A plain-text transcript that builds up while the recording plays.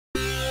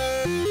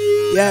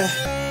Yeah,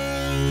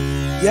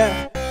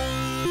 yeah,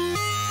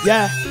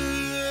 yeah.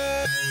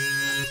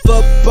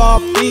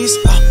 Football feast,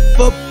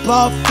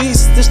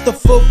 this the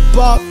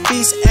football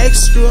feast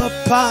extra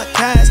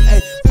podcast.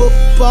 Hey,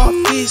 football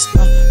feast,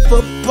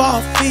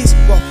 football feast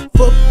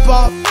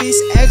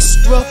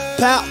extra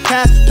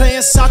podcast.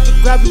 Playing soccer,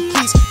 grab your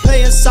cleats.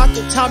 Playing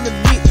soccer, time to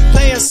meet.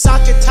 Playing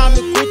soccer, time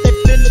to greet. They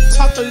finna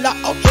talk a lot,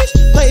 okay?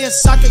 Playing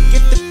soccer,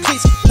 get the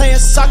cleats. Playing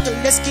soccer,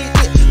 let's get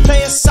it.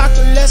 Playing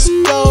soccer, let's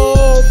go.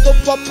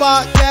 Football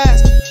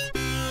podcast.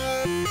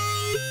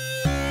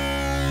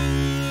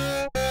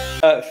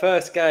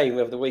 First game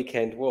of the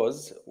weekend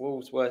was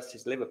Wolves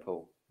versus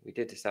Liverpool. We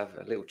did just have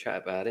a little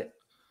chat about it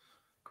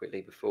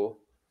quickly before.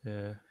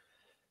 Yeah.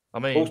 I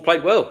mean, Wolves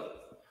played well.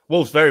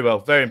 Wolves very well,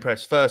 very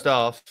impressed. First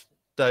half,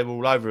 they were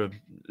all over them.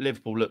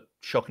 Liverpool looked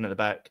shocking at the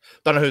back.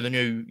 Don't know who the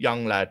new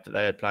young lad that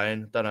they had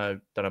playing. Don't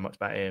know much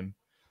about him,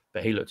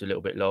 but he looked a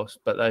little bit lost.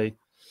 But I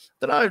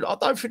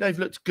don't think they've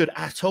looked good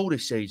at all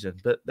this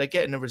season. But they're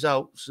getting the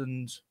results,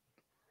 and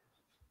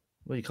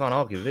well, you can't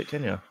argue with it,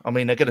 can you? I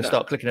mean, they're going to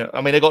start clicking it. I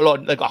mean, they've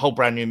got a whole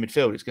brand new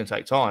midfield. It's going to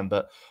take time,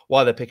 but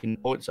while they're picking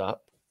points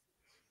up,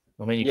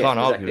 I mean, you can't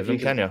argue with them,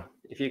 can you?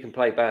 If you can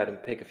play bad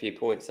and pick a few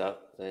points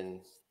up,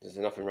 then there's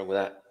nothing wrong with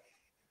that.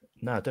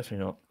 No,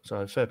 definitely not.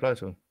 So fair play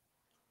to them.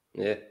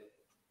 Yeah.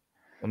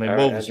 I mean,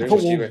 Wolves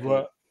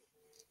were,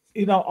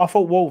 I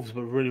thought Wolves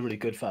were really, really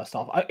good first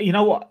half. You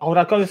know what? Would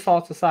I go as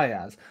far to say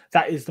as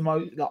that is the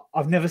most? Like,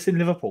 I've never seen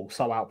Liverpool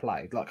so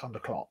outplayed, like under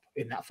Klopp,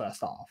 in that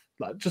first half.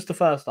 Like just the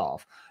first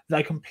half,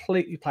 they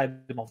completely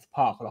played them off the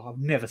park. Like I've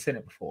never seen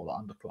it before, like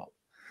under Klopp.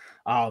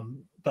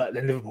 But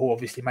then Liverpool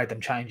obviously made them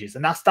changes,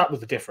 and that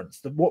was the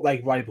difference. What they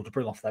were able to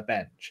bring off their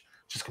bench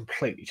just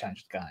completely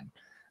changed the game,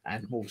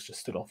 and Wolves just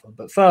stood off them.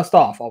 But first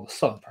half, I was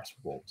so impressed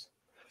with Wolves.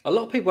 A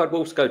lot of people had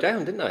Wolves go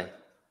down, didn't they?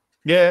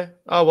 Yeah.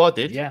 Oh, I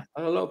did. Yeah.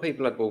 A lot of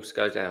people had Wolves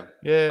go down.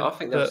 Yeah. I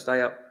think they'll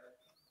stay up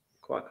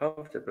quite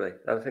comfortably.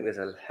 I think there's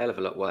a hell of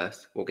a lot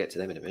worse. We'll get to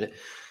them in a minute.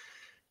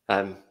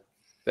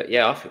 But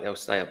yeah, I think they'll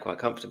stay up quite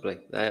comfortably.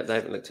 They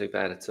haven't looked too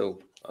bad at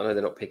all. I know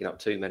they're not picking up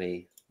too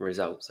many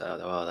results, are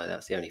they?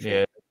 That's the only thing.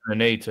 Yeah, they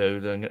need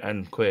to,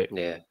 and quick.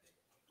 Yeah.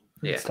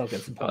 Yeah. But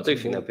I do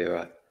think they'll be all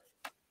right.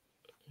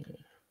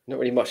 Not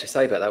really much to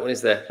say about that one,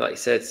 is there? Like you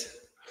said,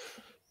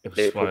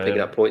 Liverpool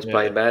picking up points,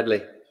 playing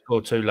badly.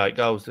 Scored 2 late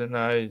goals, didn't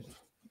they?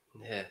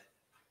 Yeah.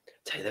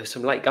 Tell you, there were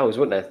some late goals,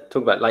 weren't there?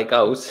 Talk about late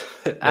goals.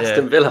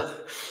 Aston Villa.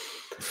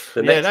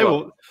 They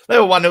were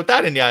 1-0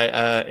 down in the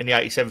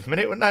 87th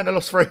minute, weren't they? And they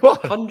lost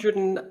 3-1.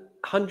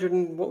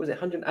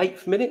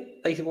 108th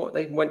minute? They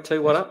went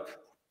 2-1 up.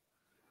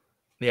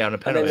 Yeah, on a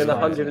penalty. And then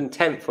in the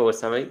 110th or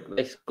something,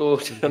 they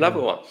scored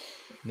another one.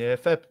 Yeah,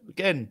 fair.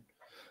 Again,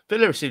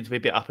 Villa seemed to be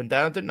a bit up and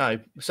down, didn't they?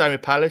 Same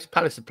with Palace.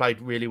 Palace have played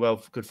really well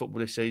for good football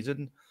this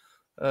season.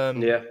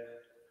 Yeah.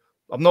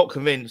 I'm not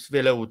convinced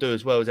Villa will do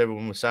as well as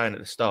everyone was saying at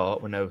the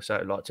start when they were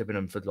saying, like tipping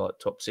them for like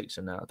top 6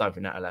 and that. I don't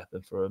think that'll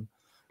happen for them.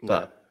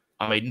 But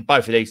I mean,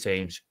 both of these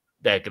teams,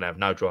 they're going to have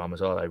no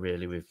dramas, are they?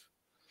 Really, with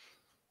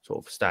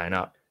sort of staying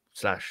up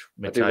 / mid-table.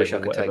 I do wish I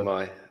could take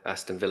my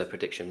Aston Villa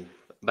prediction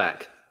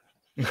back,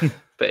 but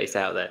it's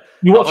out there.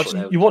 You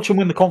watch them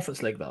win the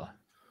Conference League though.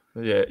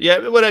 Yeah.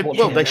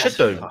 Well, they should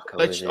do.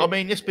 I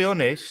mean, let's be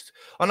honest.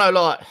 I know,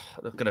 like,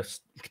 I'm going to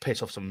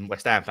piss off some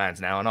West Ham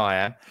fans now, and I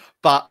am.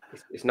 But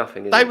it's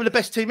nothing. They were the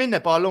best team in there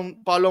by a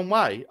long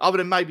way, other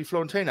than maybe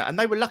Fiorentina, and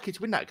they were lucky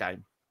to win that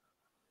game.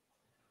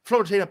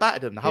 Fiorentina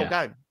battered them the whole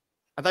game,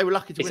 and they were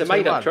lucky to win. It's a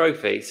made-up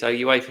trophy, so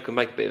UEFA can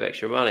make a bit of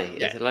extra money.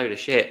 Yeah. It's a load of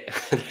shit.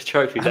 The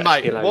trophy. And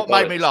mate, what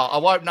made me laugh? I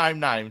won't name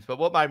names, but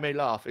what made me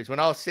laugh is when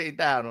I was sitting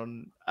down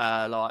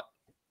on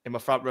in my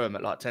front room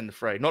at like 10 to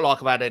 3. Not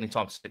like I've had any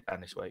time to sit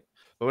down this week,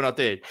 but when I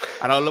did,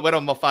 and I went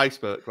on my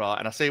Facebook, right,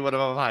 and I see one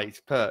of my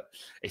mates put,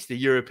 it's the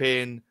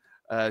European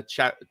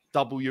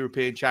double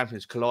European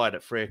champions collide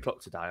at 3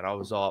 o'clock today, and I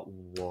was like,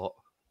 what?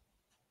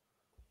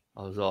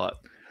 I was like,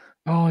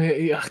 oh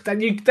yeah.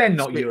 They're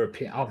not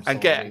European. And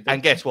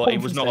guess what? He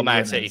was not a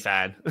Man City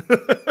fan.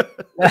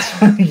 I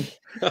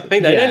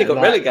think they only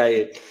got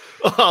relegated.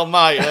 Oh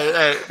mate,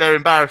 they're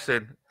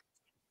embarrassing.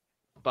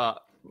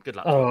 But good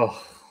luck.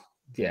 Oh.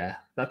 Yeah,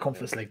 that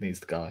Conference League needs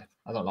to go.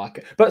 I don't like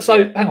it. But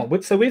hang on.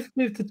 With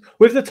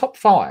the top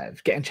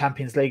 5 getting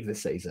Champions League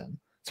this season,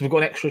 so we've got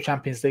an extra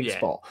Champions League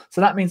spot. So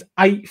that means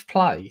 8th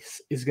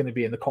place is going to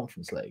be in the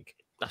Conference League.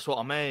 That's what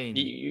I mean.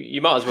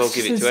 You might as well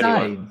give it to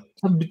anyone.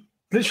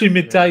 Literally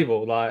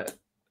mid-table. Like,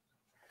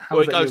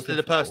 well, it goes to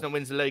the person that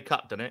wins the League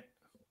Cup, doesn't it?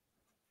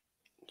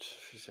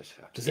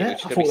 Does it? I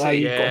thought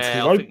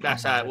I think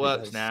that's how it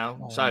works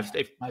now. So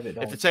if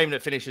the team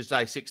that finishes,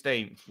 say,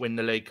 16th win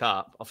the League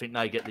Cup, I think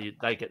they get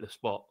the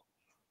spot.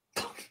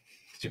 Could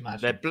you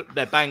imagine?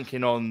 They're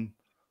banking on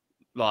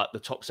like the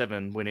top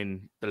 7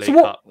 winning the League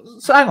Cup.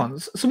 So hang on.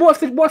 So what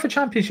if a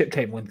Championship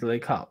team wins the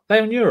League Cup?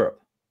 They're in Europe.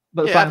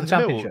 But yeah, the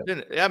Championship.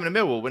 It happened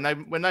to Millwall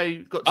when they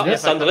got to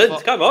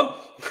Sunderland. Come on,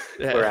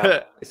 we're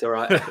out. It's all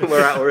right.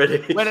 We're out already.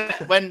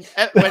 when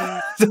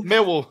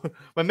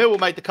Millwall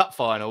made the cup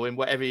final in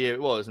whatever year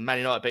it was, and Man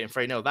United beat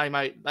them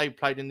 3-0, they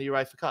played in the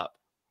UEFA Cup.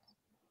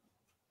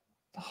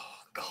 Oh,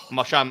 Am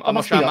I showing That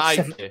must be my like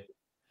age 7 here?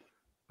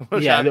 Yeah, a Am I little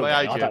bit. showing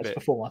my age I here know a it's bit?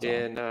 before my time.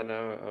 Yeah,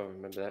 no, I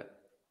remember that.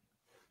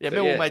 Yeah, So,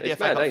 Millwall made the it's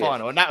FA mad, Cup ain't it?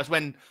 final, and that was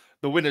when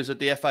the winners of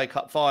the FA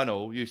Cup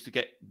final used to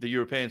get the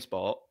European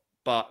spot.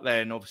 But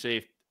then, obviously,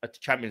 if a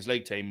Champions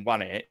League team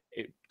won it,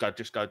 it would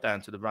just go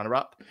down to the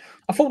runner-up.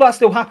 I thought that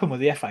still happened with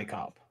the FA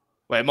Cup.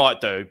 Well, it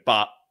might do,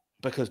 but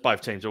because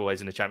both teams are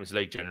always in the Champions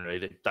League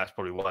generally, that's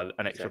probably why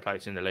an extra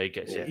place in the league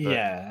gets it. But,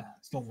 Yeah,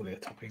 it's normally a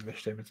top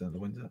English team, isn't it, that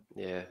wins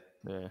it?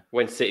 Yeah.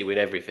 When City win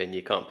everything,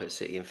 you can't put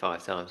City in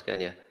 5 times, can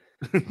you?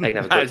 They can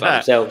have a That group is by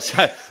that.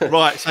 themselves.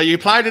 Right, so you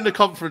played in the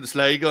Conference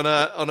League on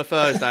a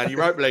Thursday and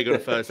Europa League on a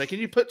Thursday. Can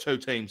you put 2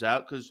 teams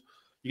out? Because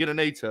you're going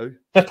to need to.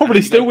 They'd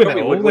probably still win it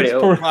probably all. would win it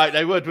all. Right,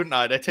 they would, wouldn't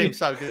they? Their team's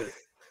so good.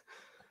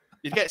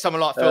 You'd get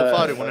someone like Phil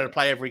Foden wanting to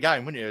play every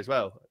game, wouldn't you, as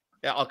well?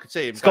 Yeah, I could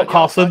see him. Scott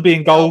Carson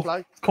being goal.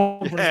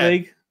 Conference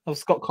League of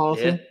Scott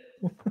Carson.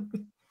 Yeah.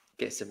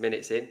 Get some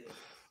minutes in.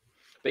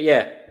 But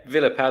yeah,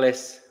 Villa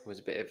Palace was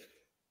a bit of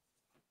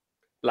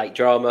late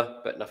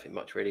drama, but nothing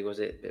much really, was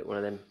it? A bit one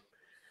of them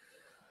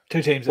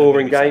 2 teams.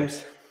 boring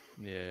games.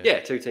 Yeah,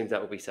 2 teams that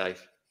will be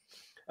safe.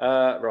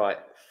 Right,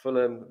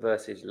 Fulham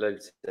versus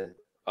Luton.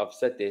 I've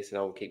said this and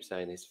I will keep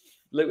saying this.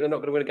 Luton are not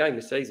going to win a game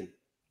this season.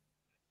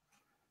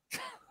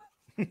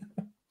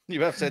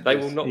 You have said they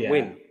this. will not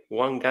win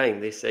one game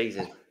this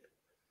season.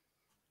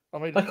 I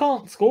mean, They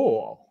can't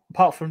score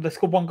apart from they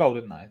scored 1 goal,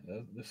 didn't they?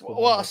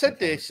 Well, I said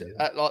this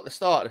at like the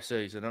start of the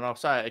season, and I'll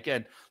say it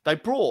again. They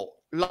brought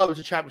loads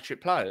of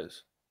Championship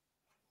players,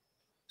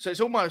 so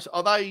it's almost,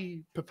 are they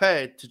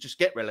prepared to just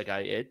get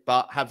relegated,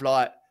 but have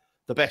like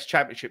the best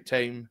Championship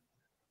team?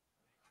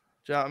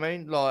 Do you know what I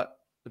mean? Like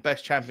the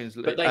best Champions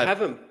League. But they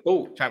haven't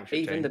bought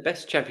Championship team. the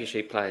best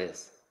Championship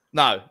players.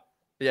 No,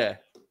 yeah.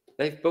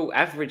 They've bought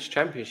average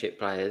Championship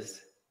players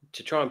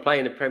to try and play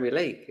in the Premier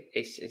League.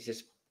 It's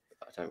just,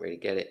 I don't really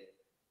get it.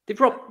 Did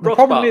Ross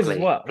Barkley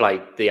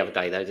played the other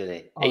day though,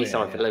 didn't he? He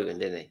signed for Luton,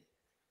 didn't he?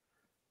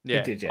 Yeah.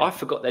 He did, yeah. I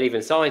forgot they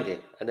even signed him,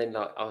 and then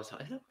I was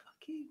like, fuck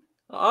you.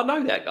 I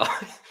know that guy.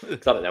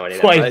 'Cause I don't know any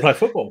of That's why he that. play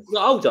football.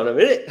 Like, hold on a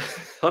minute.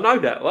 I know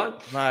that one.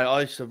 No,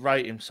 I used to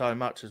rate him so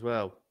much as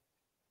well.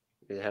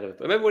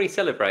 Remember when he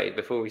celebrated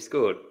before he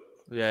scored?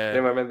 Yeah.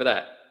 Anyone remember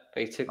that?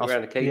 He took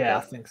around the keeper. Yeah,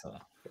 I think so.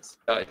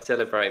 Started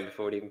celebrating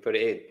before he even put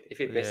it in. If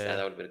he'd missed that, Yeah.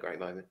 that would have been a great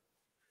moment.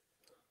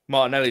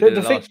 Martinelli The did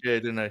it thing- last year,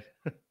 didn't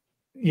he?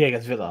 Yeah,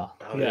 against Villa.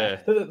 Oh,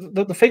 yeah.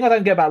 The thing I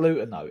don't get about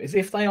Luton, though, is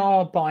if they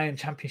are buying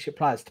Championship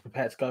players to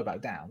prepare to go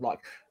back down, like,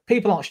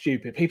 people aren't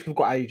stupid. People have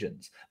got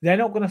agents. They're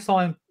not going to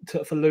sign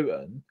for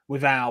Luton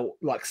without,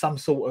 like, some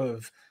sort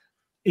of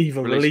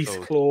either release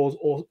clause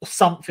or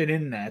something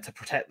in there to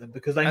protect them,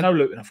 because they know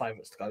Luton are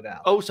favourites to go down.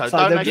 Also, So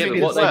don't they're they giving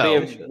think it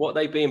as well? What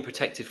they being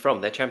protected from?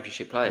 They're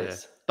Championship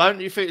players.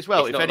 Don't you think as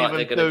well? It's If not any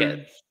like of them they're do gonna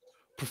get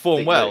perform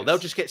big well, moves. they'll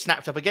just get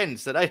snapped up again.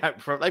 So they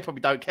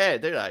probably don't care,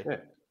 do they? Yeah.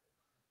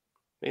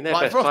 I mean, they're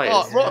Like best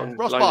players.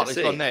 Ross Barkley's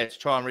gone there to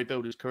try and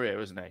rebuild his career,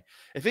 isn't he?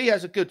 If he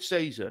has a good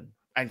season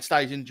and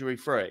stays injury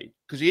free,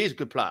 because he is a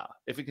good player,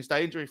 if he can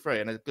stay injury free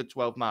and has a good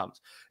 12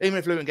 months, even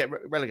if Luton get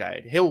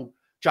relegated, he'll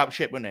jump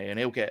ship, wouldn't he? And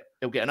he'll get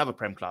another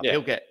Prem club. Yeah.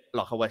 He'll get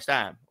like a West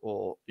Ham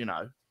or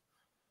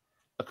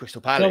a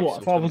Crystal Palace. You know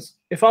what?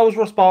 If I was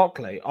Ross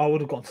Barkley, I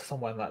would have gone to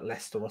somewhere like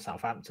Leicester or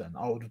Southampton.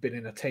 I would have been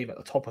in a team at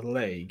the top of the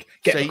league,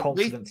 get the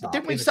confidence up.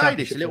 Didn't we in the say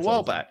this a Championship little for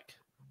while season. back?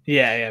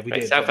 Yeah, we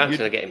did.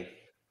 Southampton are getting.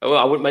 Well,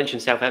 I wouldn't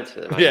mention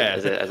Southampton at the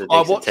moment as a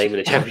decent team in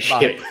the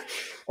Championship.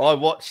 I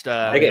watched.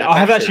 I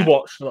have actually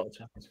watched a lot of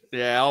Championship.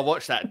 Yeah, I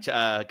watched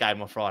that game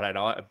on Friday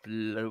night.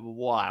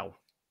 Wow,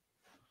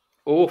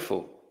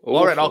 Awful.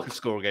 I reckon I could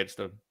score against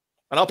them,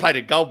 and I played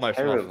in goal most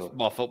Terrible. of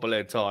my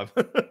footballing time.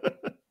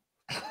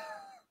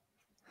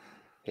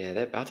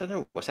 Yeah, I don't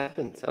know what's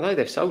happened. I know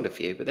they've sold a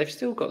few, but they've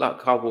still got like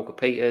Carl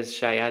Walker-Peters,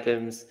 Shea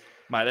Adams.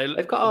 Mate,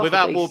 they've got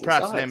without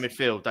Ward-Prowse in their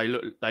midfield,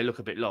 they look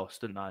a bit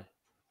lost, don't they?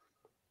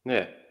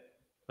 Yeah,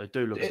 they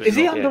do look. A bit Is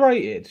he lost.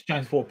 underrated,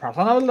 James Ward-Prowse?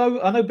 I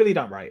know Billy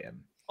don't rate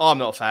him. I'm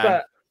not a fan.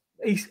 But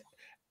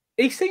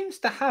he seems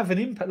to have an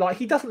impact. Like,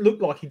 he doesn't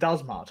look like he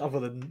does much other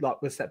than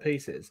like with set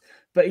pieces,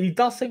 but he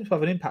does seem to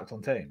have an impact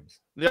on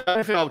teams. The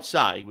only thing I would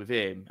say with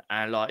him,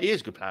 and like, he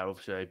is a good player,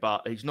 obviously,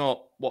 but he's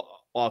not what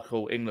I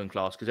call England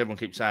class, because everyone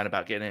keeps saying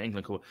about getting an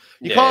England call.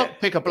 You can't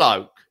pick a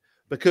bloke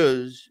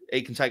because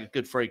he can take a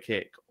good free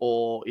kick,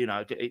 or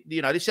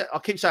this. I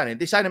keep saying it.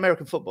 This ain't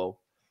American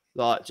football.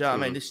 Like, do you know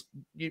what I mean?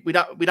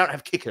 We don't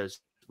have kickers.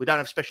 We don't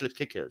have specialist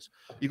kickers.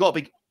 You've got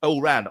to be all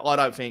round. I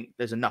don't think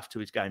there's enough to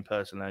his game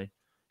personally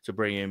to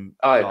bring him.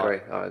 I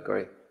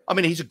agree. I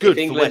mean, he's a good. If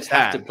England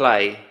have to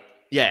play,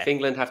 yeah. If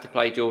England have to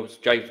play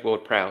James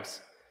Ward-Prowse,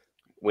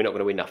 we're not going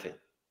to win nothing.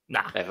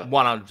 Nah, ever.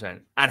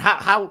 100%. And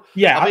how?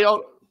 Yeah. I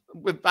mean,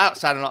 without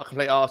sounding like a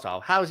complete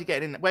arsehole, how is he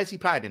getting in? Where's he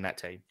playing in that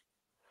team?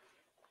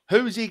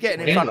 Who is he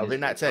getting in front of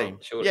in that team?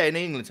 Sure. Yeah, in the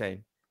England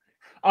team.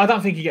 I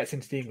don't think he gets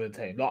into the England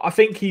team. Like, I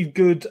think he's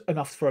good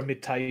enough for a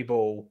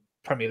mid-table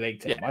Premier League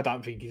team. Yeah. I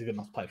don't think he's good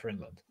enough to play for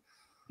England.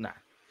 Nah.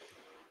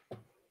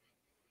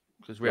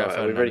 Because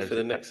are we ready for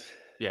the next?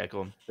 Yeah,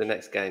 go on. The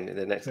next game.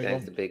 The next game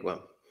is the big one.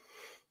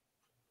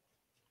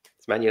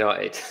 It's Man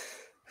United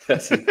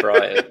Versus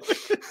Brighton.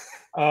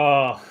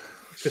 Oh,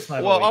 just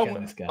no Well, I'm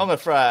weekend this game. going to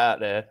throw it out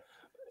there.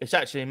 It's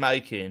actually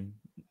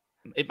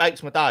it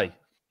makes my day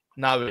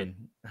knowing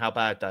how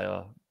bad they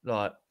are.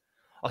 Like,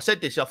 I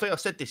think I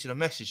said this in a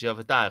message the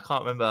other day. I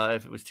can't remember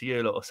if it was to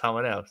you or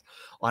someone else.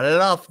 I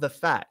love the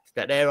fact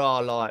that there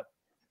are like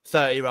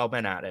 30-year-old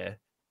men out there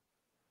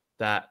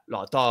that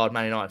like diehard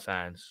Man United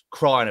fans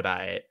crying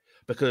about it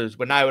because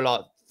when they were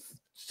like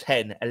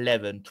 10,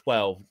 11,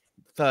 12,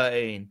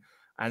 13,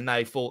 and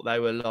they thought they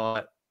were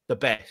like the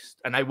best,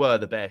 and they were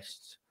the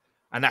best,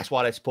 and that's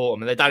why they support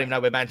them, and they don't even know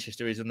where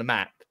Manchester is on the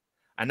map,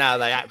 and now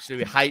they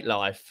absolutely hate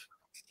life.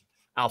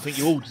 And I think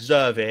you all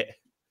deserve it,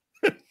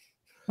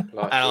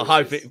 and I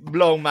hope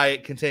long may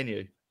it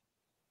continue.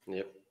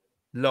 Yep.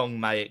 Long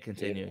may it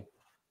continue.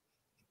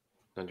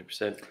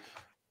 100%.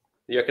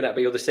 You reckon that'll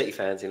be all the City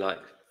fans in like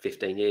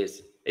 15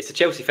 years? It's the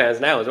Chelsea fans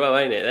now as well,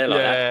 ain't it? They're like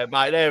that.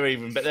 Mate, they're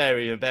even better.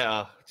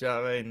 Do you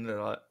know what I mean?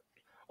 They're like,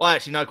 I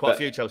actually know quite a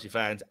few Chelsea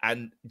fans,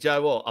 and do you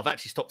know what? I've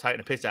actually stopped taking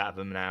a piss out of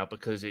them now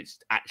because it's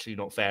actually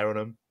not fair on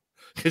them.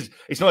 Because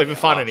it's not even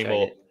fun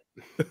anymore.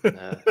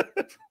 But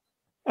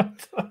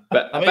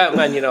about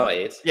Man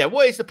United,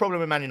 what is the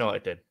problem with Man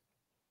United then?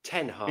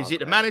 Ten Hag. Is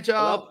it the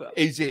manager?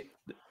 Is it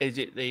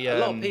the? A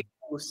lot of people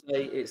will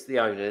say it's the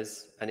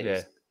owners, and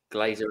it's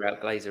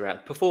Glazer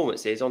out.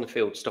 Performances on the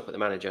field stop at the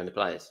manager and the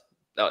players.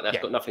 That's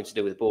got nothing to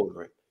do with the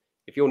boardroom.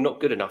 If you're not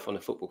good enough on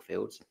the football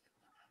fields,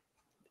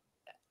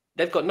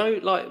 they've got no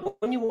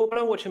when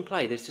I watch them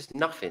play, there's just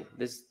nothing.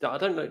 I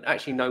don't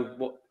actually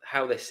know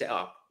how they're set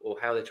up or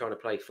how they're trying to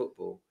play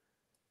football.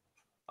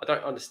 I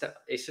don't understand.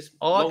 It's just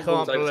I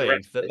can't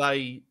believe that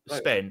they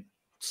spent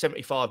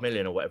 75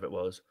 million or whatever it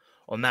was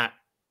on that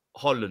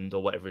Holland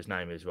or whatever his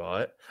name is,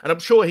 right? And I'm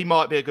sure he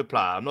might be a good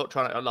player. I'm not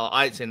trying to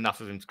I ain't seen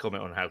enough of him to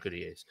comment on how good he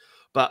is.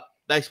 But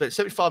they spent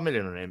 75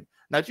 million on him.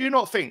 Now, do you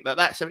not think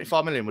that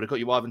 75 million would have got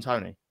you Ivan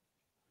Toney?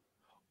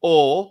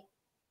 Or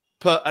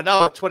put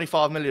another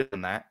 25 million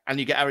on that and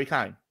you get Harry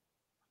Kane?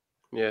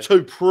 Yeah.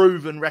 Two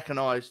proven,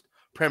 recognised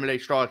Premier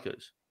League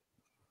strikers.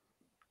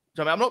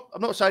 So I mean,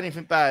 I'm not saying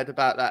anything bad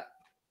about that,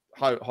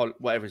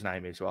 whatever his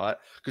name is, right?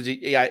 Because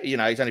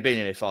he's only been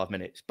in here 5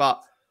 minutes.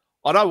 But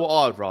I know what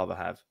I'd rather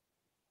have.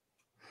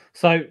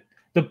 So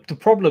the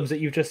problems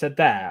that you've just said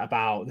there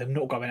about them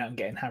not going out and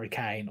getting Harry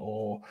Kane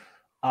or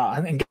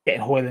and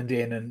getting Højlund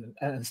in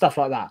and stuff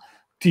like that.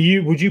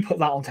 Would you put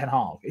that on Ten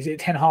Hag? Is it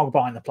Ten Hag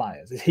buying the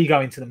players? Is he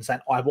going to them saying,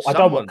 I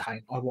don't want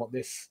Kane, I want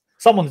this?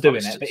 Someone's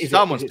doing it, but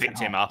someone's picked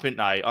him up, isn't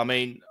they? I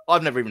mean,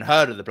 I've never even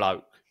heard of the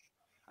bloke.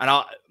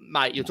 And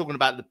mate, you're talking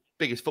about the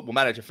biggest football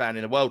manager fan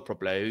in the world,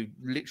 probably, who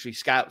literally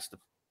scouts the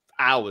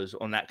hours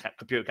on that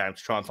computer game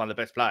to try and find the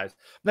best players.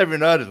 Never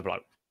even heard of the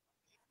bloke.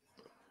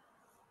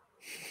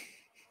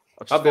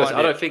 I'll be honest,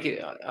 I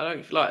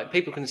don't like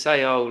people can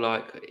say,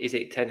 is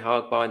it Ten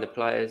Hag buying the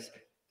players?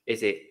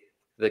 Is it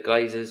the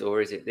Glazers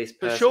or is it this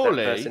person? But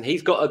surely, that person?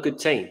 He's got a good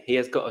team. He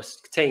has got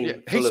a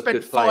team full of good players. He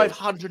spent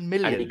 500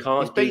 million. And he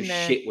can't do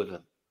shit with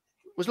them.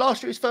 Was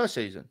last year his first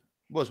season?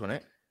 Wasn't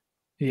it?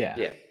 Yeah.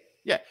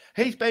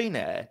 He's been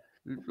there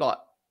like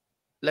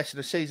less than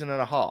a season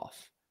and a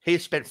half. He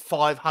has spent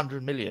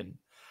 500 million,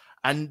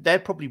 and they're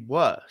probably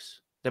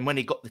worse than when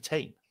he got the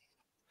team.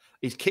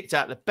 He's kicked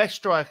out the best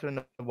striker in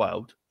the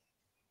world.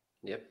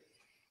 Yep.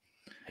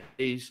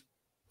 He's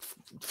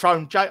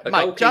thrown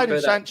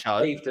Jadon Sancho.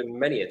 Saved him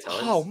many a time.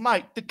 Oh,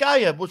 mate, De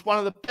Gea was one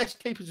of the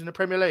best keepers in the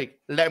Premier League.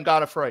 Let him go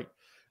on a free.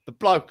 The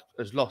bloke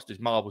has lost his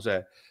marbles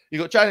there. You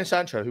got Jadon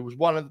Sancho, who was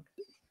one of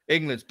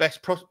England's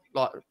best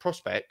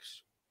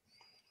prospects.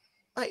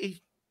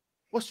 Mate,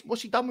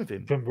 what's he done with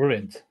him? It's been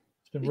ruined.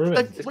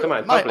 Just come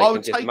out in public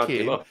and just mug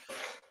him off.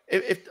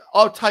 If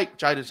I'd take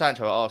Jadon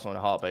Sancho at Arsenal in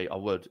a heartbeat, I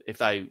would, if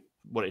they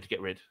wanted to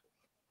get rid.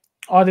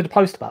 I did a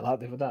post about that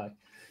the other day.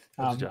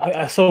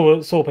 I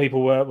saw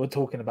people were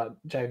talking about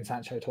Jadon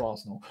Sancho to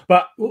Arsenal,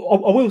 but I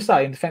will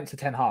say in defence of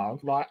Ten Hag,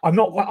 I'm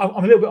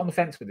a little bit on the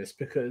fence with this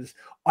because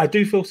I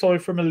do feel sorry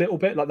for him a little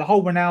bit. Like the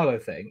whole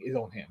Ronaldo thing is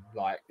on him.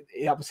 Like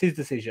that was his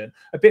decision,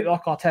 a bit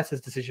like Arteta's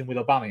decision with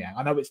Aubameyang.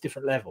 I know it's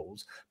different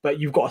levels, but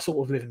you've got to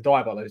sort of live and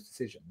die by those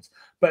decisions.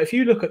 But if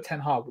you look at Ten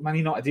Hag, Man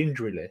United's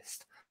injury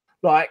list.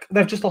 Like,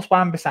 they've just lost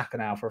Wan-Bissaka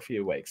now for a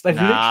few weeks. They've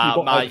literally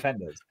got no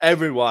defenders.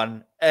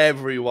 Everyone. Oh,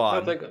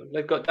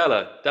 they've got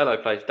Dallo.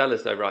 Dallo plays.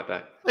 Dallo's their right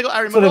back. They got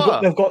Harry Maguire.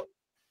 They've got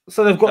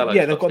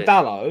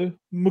Dallo.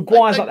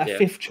 Maguire's like their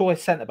fifth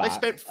choice centre back. They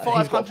spent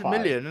 500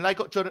 million and they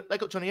got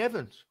Johnny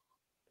Evans.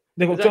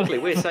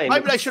 We're saying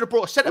maybe they should have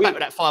brought a centre back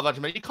with that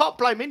 500 million. You can't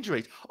blame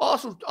injuries.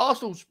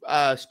 Arsenal's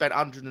spent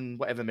 100 and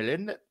whatever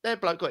million. Their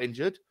bloke got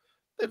injured.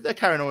 They're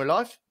carrying on with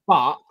life.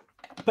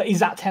 But is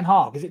that Ten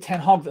Hag? Is it Ten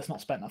Hag that's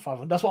not spent that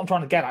 500? That's what I'm trying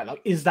to get at. Like,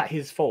 is that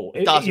his fault?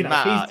 It doesn't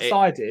matter. He's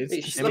decided.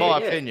 In my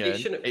opinion,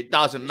 it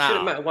doesn't matter. It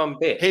shouldn't matter one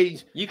bit. He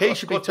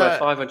should be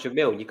 500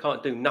 million. You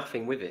can't do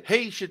nothing with it.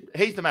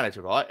 He's the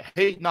manager, right?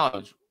 He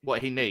knows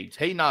what he needs.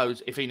 He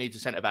knows if he needs a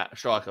centre back, a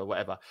striker,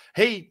 whatever.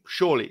 He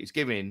surely is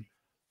giving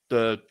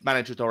the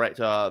manager,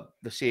 director,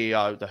 the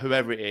CEO, the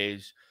whoever it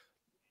is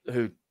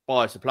who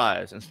buys the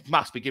players, and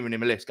must be giving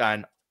him a list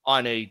going,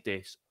 I need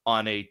this,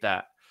 I need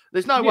that.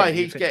 There's no Yeah, way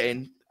you he's think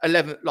getting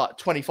 11, like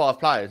 25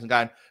 players and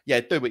going, yeah,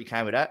 do what you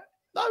can with that.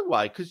 No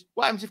way, because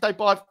what happens if they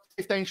buy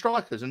 15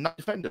 strikers and no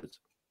defenders?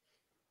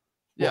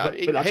 Yeah, a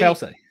bit like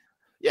Chelsea.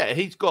 Yeah,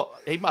 he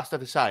must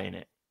have a say in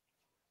it.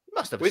 He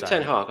must have a With say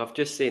Ten in it. Hag, I've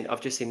just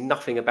seen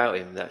nothing about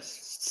him that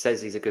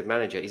says he's a good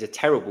manager. He's a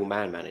terrible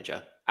man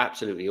manager,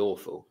 absolutely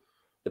awful.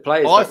 The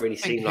players don't really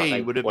seem like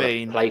they want to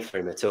play for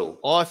him at all.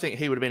 I think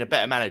he would have been a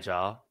better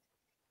manager,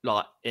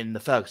 like in the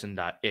Ferguson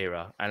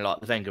era and like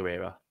the Wenger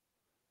era,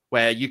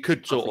 where you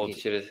could sort of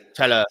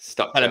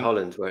stuck to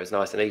Holland, where it's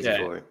nice and easy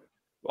for him.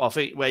 I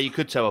think where you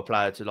could tell a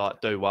player to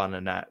like do one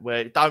and that.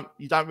 Where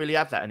you don't really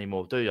have that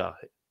anymore, do you?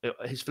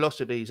 His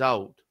philosophy is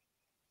old.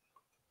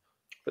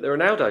 But the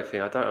Ronaldo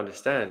thing, I don't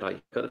understand. Like,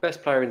 you've got the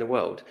best player in the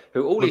world,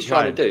 who all he's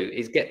trying to do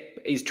is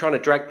he's trying to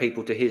drag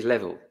people to his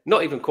level.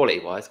 Not even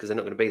quality-wise, because they're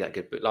not going to be that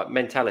good, but like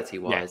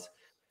mentality-wise.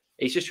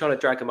 Yeah. He's just trying to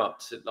drag them up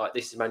to, like,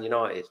 this is Man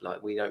United.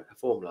 Like, we don't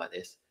perform like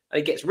this. And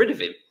he gets rid of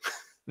him.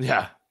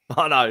 Yeah,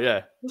 I know,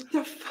 yeah.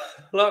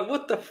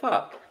 What the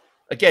fuck?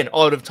 Again,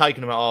 I would have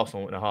taken him at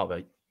Arsenal in a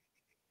heartbeat.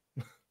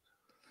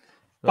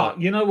 But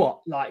you know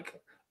what?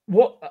 Like,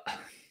 what...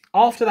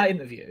 After that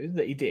interview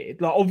that he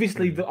did, like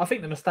obviously, I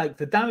think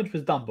the damage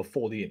was done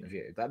before the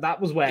interview.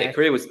 That was where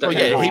career was done.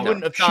 He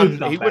wouldn't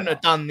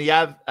have done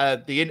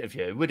the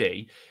interview, would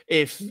he?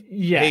 If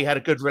he had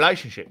a good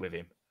relationship with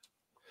him.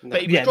 No.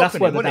 But he was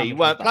dropping him, wouldn't he? He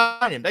weren't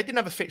playing him. They didn't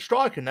have a fit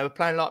striker, and they were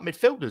playing like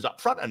midfielders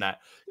up front and that.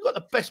 You've got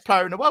the best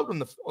player in the world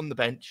on the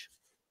bench.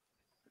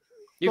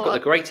 You've got the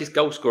greatest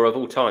goal scorer of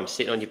all time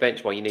sitting on your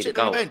bench while you need a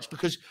goal. On your bench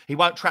because he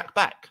won't track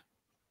back.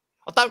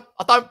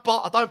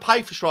 I don't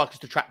pay for strikers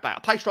to track back. I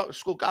pay strikers to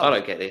score goals. I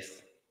don't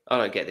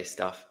get this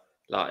stuff.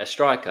 Like, a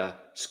striker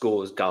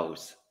scores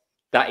goals.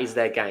 That is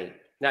their game.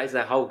 That is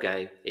their whole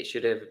game. It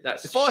should have.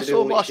 If I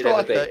saw my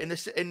striker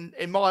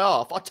in my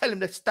half, I'd tell him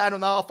to stand on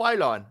the halfway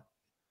line.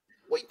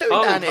 What are you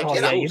doing down here?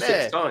 Get out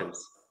there. 6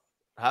 times.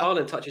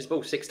 Haaland touches the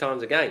ball 6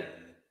 times a game.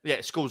 Yeah,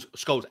 it scores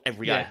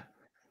every game.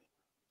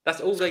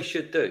 That's all they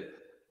should do.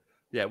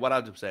 Yeah,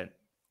 100%.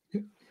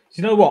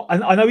 Do you know what?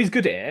 I know he's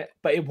good at it,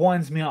 but it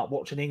winds me up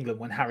watching England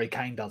when Harry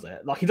Kane does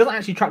it. Like, he doesn't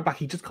actually track back;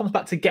 he just comes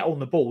back to get on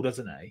the ball,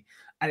 doesn't he?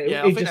 And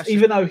it just,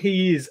 even though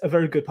he is a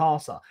very good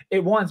passer,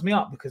 it winds me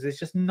up because there's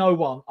just no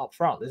one up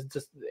front. There's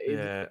just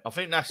I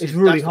think that's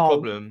the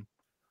problem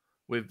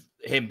with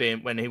him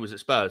being when he was at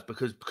Spurs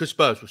because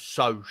Spurs was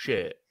so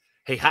shit.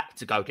 He had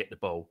to go get the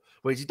ball,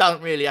 whereas he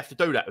doesn't really have to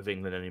do that with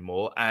England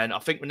anymore. And I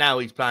think now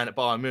he's playing at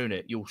Bayern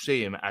Munich, you'll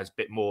see him as a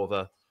bit more of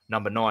a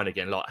number 9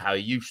 again, like how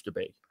he used to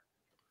be.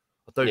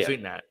 I do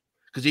think that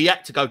because he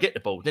had to go get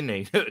the ball, didn't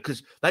he?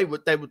 Because there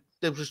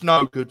was just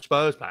no good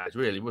Spurs players,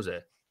 really, was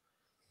there?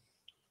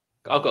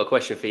 I've got a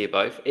question for you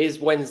both. Is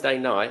Wednesday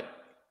night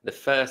the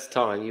first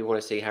time you want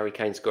to see Harry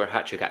Kane score a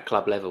hat-trick at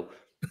club level?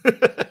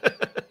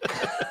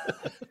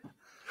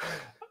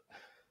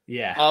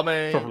 Yeah, I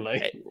mean,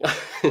 probably.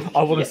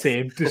 I want to see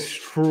him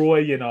destroy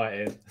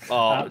United.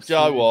 Oh, do you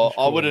know what?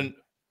 I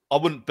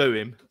wouldn't boo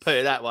him. Put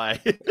it that way.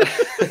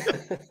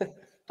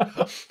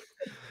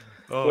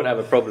 Wouldn't have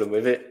a problem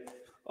with it.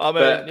 I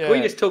mean, can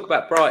we just talk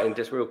about Brighton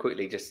just real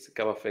quickly? Just to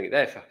go off thinking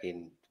they're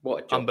fucking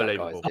what a job that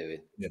guy's doing.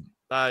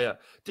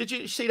 Did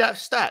you see that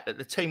stat that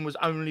the team was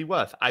only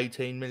worth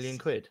 18 million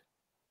quid?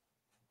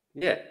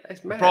 Yeah,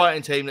 that's mad. The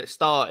Brighton team that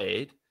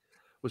started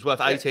was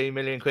worth 18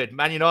 million quid.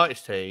 Man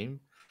United's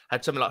team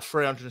had something like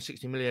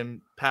 360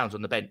 million pounds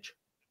on the bench.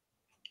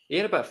 He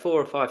had about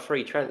 4 or 5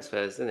 free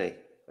transfers, didn't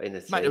he? In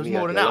the team. Mate, it was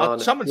more than that.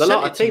 Someone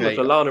sent it to me.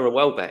 With Lallana and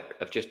Welbeck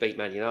have just beat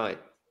Man United.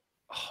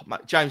 Oh,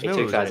 mate, James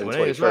Milner was in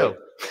it as well.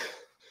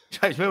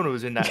 James Milner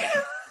was in that,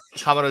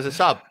 coming as a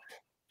sub,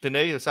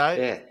 didn't he?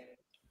 Yeah,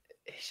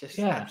 it's just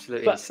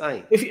absolutely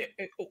insane.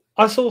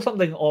 I saw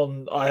something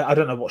on, I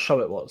don't know what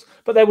show it was,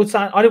 but they were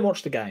saying, I didn't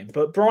watch the game,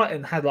 but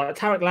Brighton had like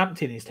Tarek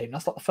Lamptey in his team.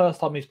 That's like the first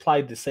time he's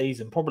played this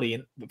season, probably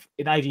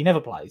in age. He never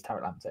plays,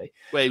 Tarek Lamptey.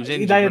 Well, he was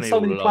injured. They had so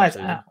many players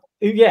out.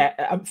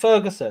 Yeah,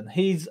 Ferguson.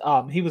 He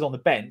was on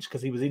the bench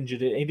because he was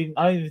injured. I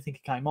don't even think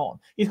he came on.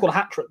 He's got a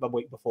hat trick the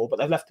week before, but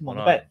they've left him on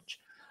the bench.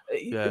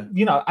 Yeah.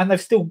 You know, and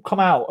they've still come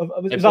out.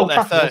 It was Old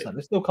Trafford, wasn't it?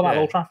 They've still come out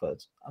of Old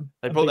Trafford.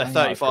 They brought their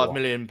 £35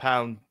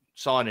 million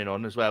signing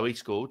on as well. He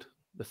scored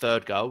the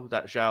 3rd goal.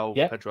 That João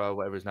Pedro,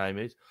 whatever his name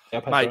is.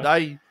 Yeah, Mate,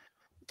 I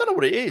don't know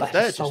what it is.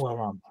 They're so well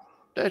run.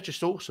 They're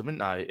just awesome, aren't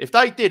they? If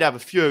they did have a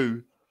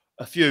few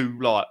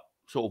like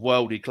sort of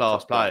worldly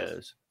class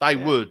players, they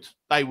would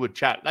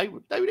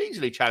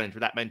easily challenge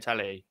with that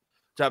mentality.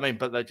 Do you know what I mean?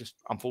 But they just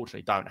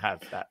unfortunately don't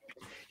have that.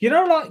 You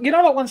know,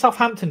 like when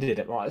Southampton did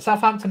it, right?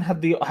 Southampton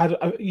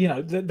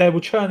they were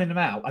churning them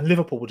out, and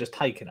Liverpool were just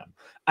taking them,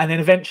 and then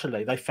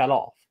eventually they fell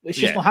off. It's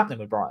just not happening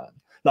with Brighton.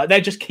 Like,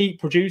 they just keep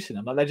producing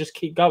them, like they just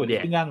keep going.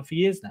 It's been going for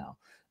years now,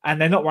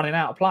 and they're not running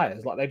out of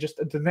players. Like,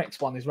 the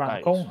next one is round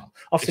the corner.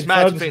 I've seen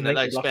Ferguson that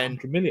they spent like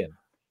 100 million.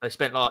 They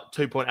spent like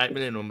 2.8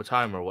 million on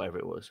Matoma or whatever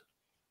it was.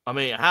 I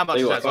mean, how much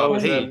is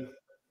that?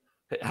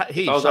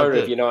 He's I was owner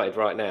of United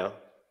right now.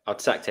 I'd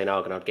sack Ten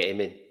Hag and I'd get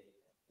him in.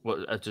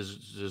 What,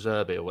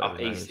 Zerbi or whatever?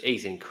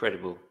 He's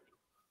incredible.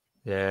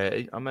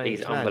 Yeah, I mean,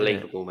 he's an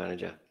unbelievable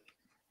manager.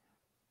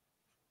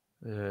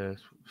 Yeah,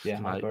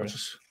 mate, I agree.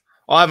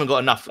 I haven't got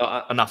enough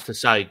I to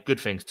say good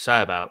things to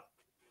say about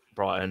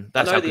Brighton.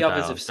 That's know how the good others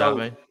they have are. Do you know sold.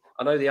 what I mean?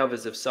 I know the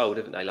others have sold,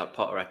 haven't they? Like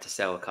Potter had to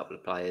sell a couple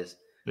of players,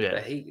 Yeah,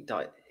 but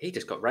he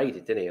just got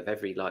raided, didn't he? Of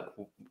every like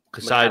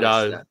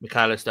Casado,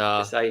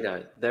 McAllister.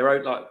 Casado.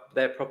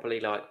 They're properly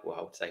like, well,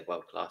 I would say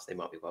world class. They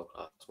might be world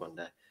class one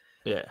day,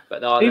 Yeah.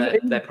 but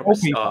Even they're proper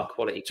goalkeeper. star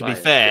quality To be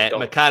players. fair, Just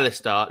gone.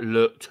 McAllister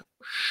looked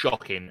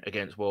shocking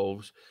against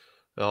Wolves.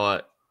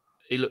 Like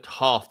he looked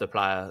half the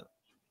player.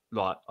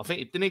 Like I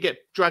think didn't he get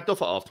dragged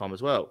off at half time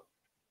as well?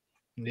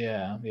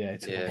 Yeah.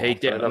 He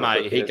did,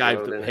 mate.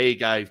 He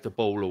gave the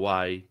ball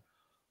away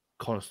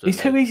constantly.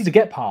 He's too easy to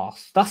get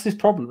past. That's his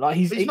problem. Like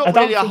he's not I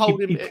don't really a think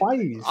holding. he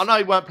plays. I know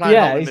he weren't playing.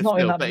 Yeah, holding he's not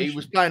in midfield, that but he position.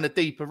 was playing a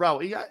deeper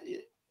role.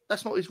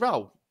 That's not his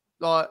role.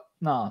 Like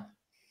No.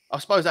 I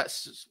suppose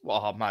that's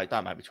mate.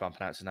 Don't make me try and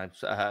pronounce his name.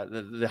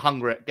 The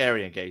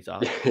Hungarian geezer.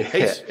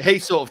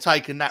 He's sort of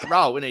taken that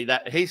role, isn't he?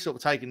 That he's sort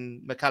of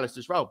taken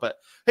McAllister's role, but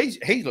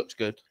he looks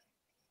good.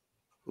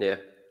 Yeah,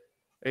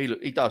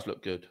 he does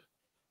look good.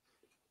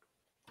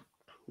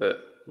 but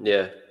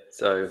yeah.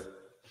 So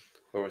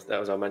that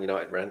was our Man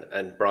United rant,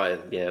 and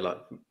Brighton. Yeah, like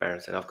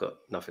Baron said, I've got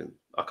nothing.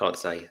 I can't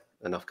say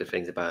enough good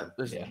things about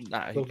him.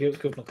 Yeah, we'll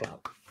give him a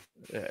clap.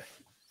 Yeah.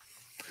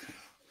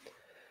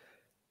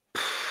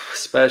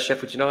 Spurs,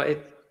 Sheffield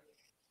United.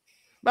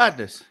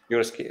 Madness. You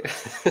want to skip?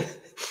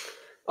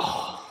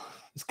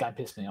 This game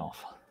pissed me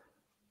off.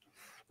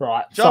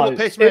 Right. Do you know what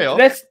pissed me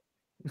off?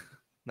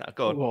 No,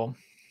 go on. Go on.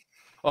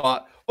 All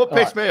right. What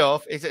pissed me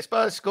off is that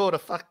Spurs scored a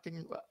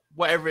fucking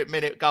whatever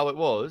minute goal it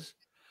was.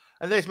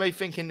 And there's me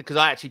thinking, because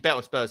I actually bet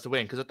on Spurs to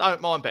win, because I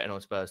don't mind betting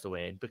on Spurs to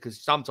win,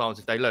 because sometimes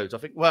if they lose, I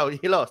think, well,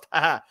 you lost.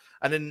 And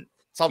then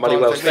sometimes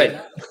Money well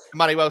spent.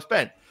 Money well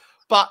spent.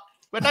 But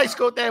when they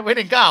scored their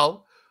winning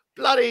goal,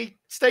 bloody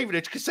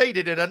Stevenage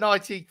conceded in a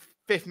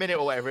 95th minute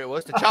or whatever it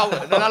was to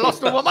Charlton, and then I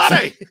lost all my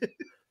money.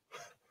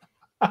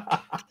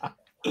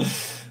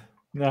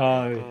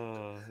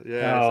 No. So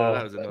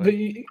that was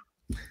annoying.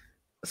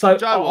 So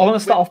I want to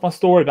start off my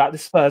story about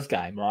this Spurs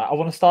game, right? I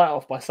want to start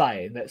off by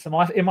saying that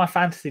in my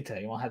fantasy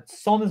team, I had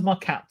Son as my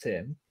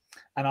captain,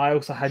 and I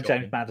also had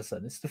James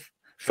Maddison. It's the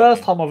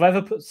first time I've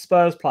ever put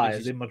Spurs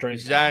players in my dream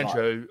team.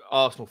 Andrew,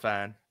 Arsenal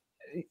fan.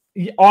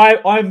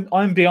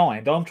 I'm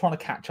behind. I'm trying to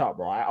catch up,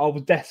 right? I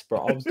was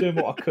desperate. I was doing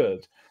what I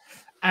could.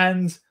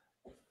 And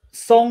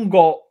Son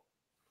got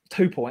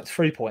 2 points,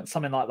 3 points,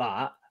 something like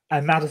that.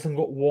 And Maddison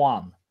got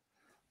 1.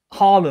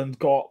 Haaland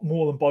got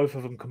more than both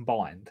of them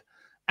combined.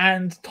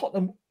 And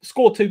Tottenham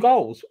scored 2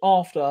 goals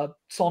after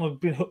Son had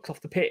been hooked off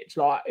the pitch.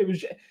 Like it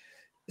was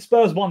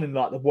Spurs won in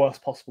like the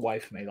worst possible way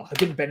for me. Like I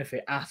didn't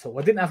benefit at all.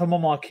 I didn't have them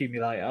on my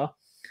accumulator.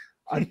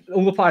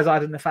 All the players I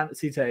had in the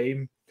fantasy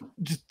team,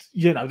 just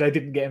they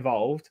didn't get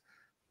involved,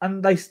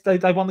 and they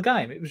won the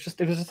game. It was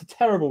just a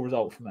terrible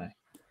result for me.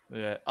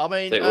 Yeah, I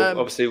mean,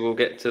 obviously we'll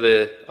get to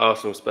the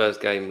Arsenal Spurs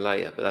game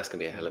later, but that's going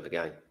to be a hell of a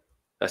game.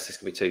 That's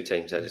just going to be 2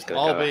 teams that are just going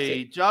to go at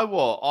it. Do you know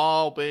what?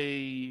 I'll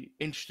be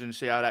interested to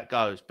see how that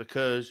goes,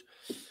 because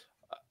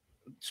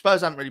Spurs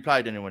haven't really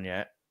played anyone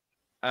yet.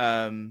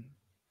 And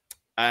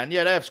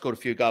yeah, they have scored a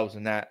few goals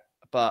in that,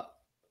 but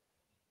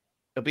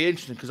it'll be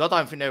interesting because I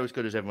don't think they're as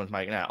good as everyone's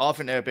making out. I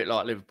think they're a bit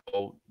like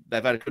Liverpool.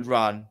 They've had a good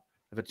run.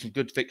 They've had some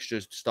good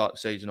fixtures to start the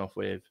season off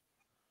with.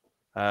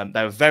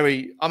 They were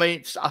very,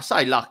 I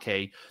say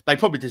lucky. They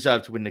probably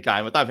deserved to win the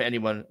game. I don't think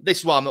anyone, this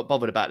is why I'm not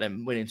bothered about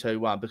them winning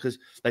 2-1, because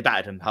they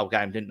battered them the whole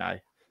game, didn't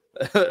they?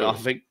 I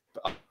think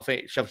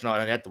Sheffield United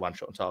only had the 1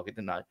 shot on target,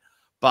 didn't they?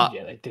 But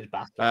yeah, they did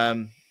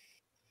batter.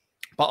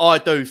 But I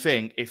do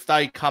think if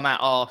they come at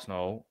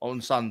Arsenal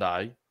on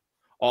Sunday,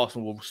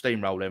 Arsenal will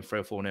steamroll them 3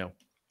 or 4-0.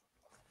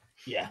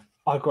 Yeah,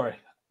 I agree.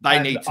 They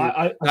need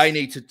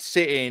to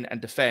sit in and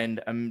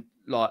defend and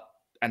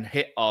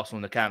hit Arsenal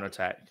in the counter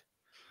attack.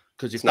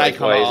 Because if they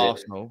come at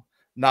Arsenal,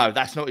 no,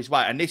 that's not his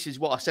way. And this is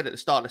what I said at the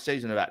start of the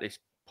season about this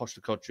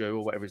Postecoglou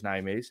or whatever his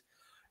name is.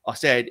 I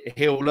said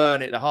he'll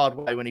learn it the hard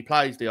way when he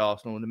plays the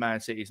Arsenal and the Man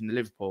Cities and the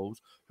Liverpools,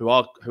 who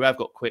have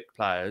got quick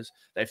players.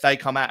 That if they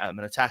come at them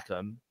and attack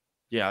them,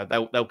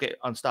 they'll get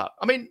unstuck.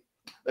 I mean,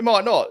 they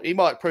might not. He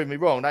might prove me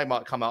wrong. They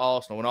might come at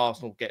Arsenal and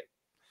Arsenal get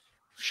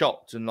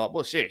shocked and like,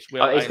 what's this?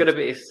 It's going to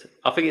be.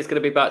 I think it's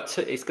going to be about.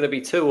 It's going to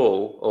be 2-2,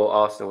 or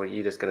Arsenal.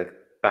 You're just going to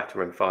batter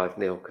them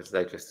 5-0 because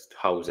they're just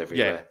holes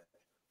everywhere. Yeah,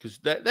 because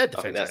their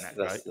defense ain't that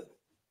great.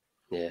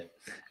 Yeah,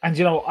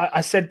 and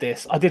I said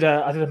this. I did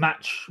a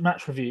match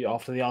review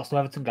after the Arsenal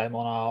Everton game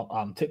on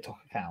our TikTok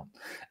account,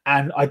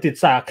 and I did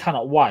say I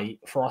cannot wait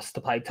for us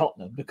to play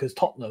Tottenham, because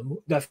Tottenham,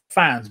 their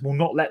fans will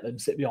not let them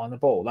sit behind the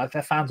ball. Like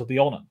their fans will be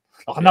on them.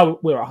 Like I know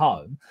we're at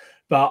home,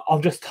 but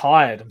I'm just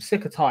tired. I'm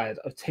sick and tired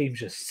of teams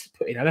just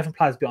putting 11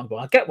 players behind the ball.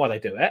 I get why they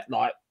do it.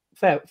 Like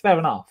fair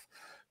enough.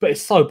 But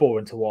it's so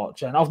boring to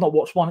watch. And I've not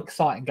watched one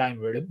exciting game,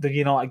 really, the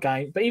United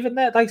game. But even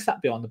there, they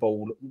sat behind the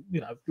ball,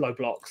 low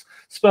blocks.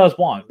 Spurs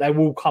won't. They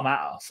will come at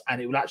us,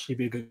 and it will actually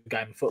be a good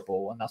game of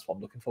football, and that's what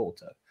I'm looking forward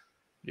to.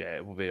 Yeah,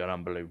 it will be an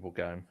unbelievable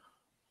game.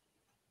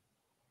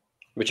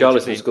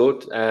 Richarlison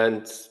scored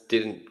and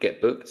didn't get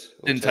booked.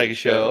 Didn't take his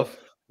shirt off.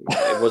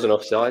 It wasn't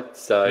offside,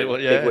 so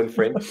big win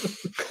for him.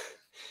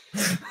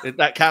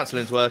 That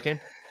counselling's working.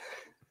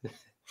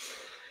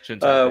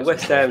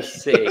 West Ham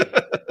City.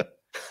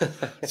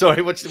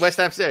 Sorry, what's West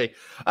Ham City?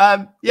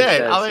 I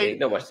mean,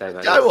 not much time.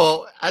 You know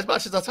what? As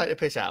much as I take the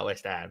piss out of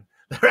West Ham,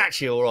 they're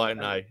actually all right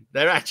now.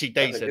 They're actually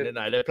decent, aren't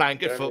they? They're playing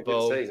good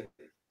football.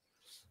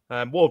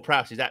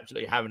 Ward-Prowse is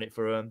absolutely having it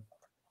for them.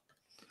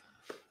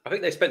 I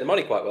think they spent the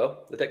money quite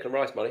well, the Declan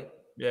Rice money.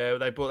 Yeah,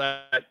 they brought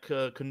that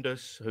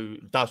Kundus, who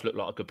does look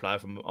like a good player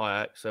from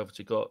Ajax. They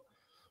obviously got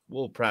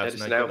Ward-Prowse.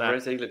 Edison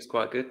Alvarez, he looks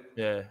quite good.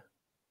 Yeah.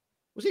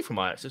 Was he from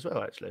Ajax as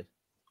well, actually?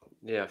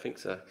 Yeah, I think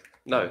so.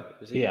 No,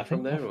 was he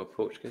from there or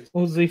Portuguese?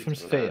 Or was he from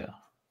Sphere?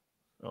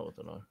 Oh, I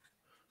don't know.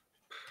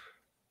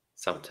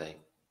 Some team.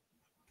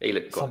 He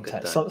looked quite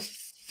good, though.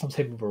 Some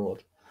team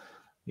abroad.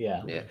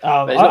 Yeah.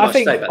 I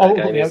think I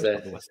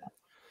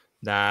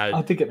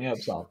did get me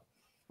hopes up.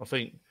 I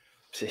think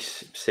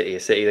City,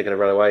 they're going to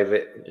run away with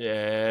it.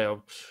 Yeah.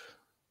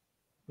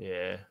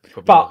 Yeah.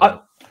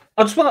 But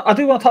I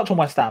do want to touch on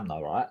West Ham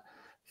though, right?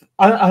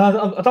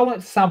 I don't want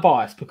it to sound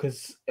biased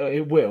because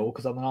it will,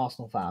 because I'm an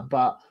Arsenal fan.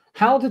 But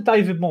how did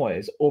David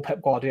Moyes or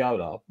Pep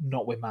Guardiola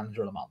not win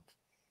Manager of the Month?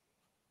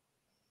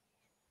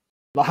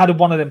 Like, how did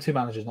one of them two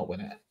managers not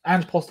win it?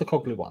 And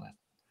Postecoglou won it.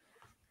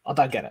 I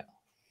don't get it.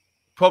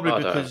 Probably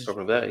because I don't have a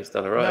problem with that. He's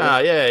done it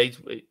right.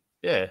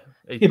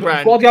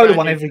 But Guardiola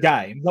won every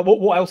game. Like,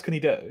 what else can he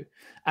do?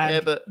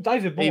 And but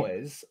David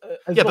Moyes,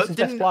 but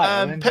didn't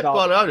Pep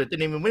Guardiola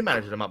didn't even win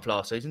Manager of the Month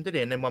last season, did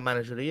he? And then won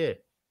Manager of the Year.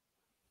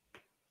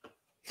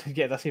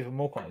 Yeah, that's even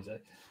more crazy.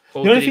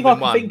 Or the only thing I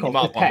can think of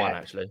with Pep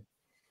actually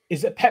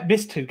is that Pep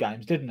missed 2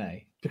 games, didn't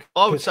he?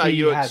 I would say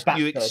you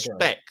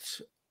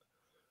expect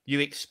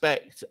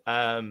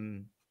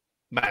Man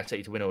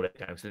City to win all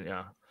their games, didn't you?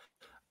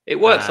 It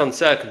works on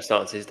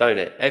circumstances, don't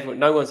it?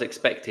 No one's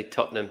expected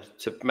Tottenham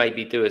to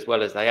maybe do as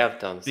well as they have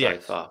done so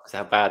far, because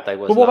how bad they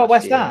were. But what about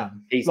West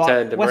Ham? He's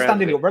turned them West around. Ham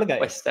didn't get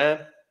relegated. West Ham,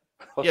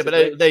 possibly. Yeah,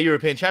 but they're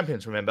European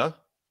champions. Remember?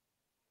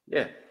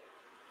 Yeah,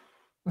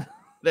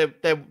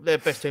 they're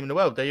best team in the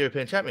world. They're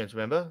European champions.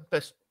 Remember,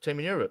 best team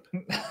in Europe.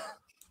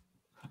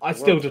 I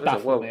still just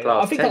baffle me.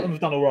 I think Tottenham's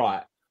done all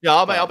right. Yeah,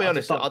 I'll be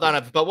honest. I don't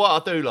have, but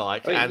what I do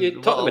like,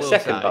 Tottenham are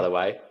second, by the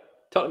way.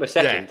 Tottenham are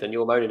second, and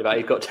you're moaning about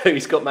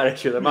he's got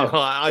Manager of the Month.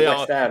 I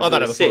don't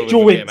have a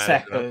joint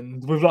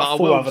second with like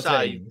 4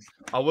 other teams.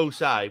 I will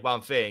say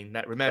one thing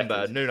that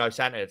remember Nuno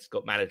Santos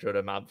got Manager of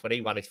the Month when he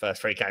won his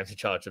first 3 games in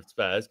charge of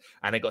Spurs,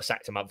 and then got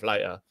sacked a month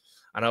later.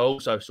 And I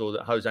also saw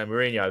that Jose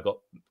Mourinho got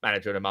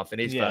Manager of the Month in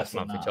his first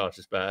month in charge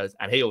of Spurs,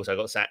 and he also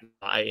got sacked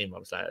like 18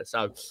 months later.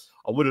 So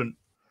I wouldn't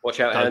watch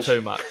out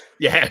too much.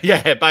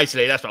 Yeah,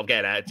 basically that's what I'm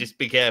getting at. Just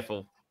be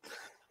careful.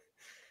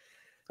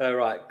 All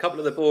right, a couple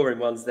of the boring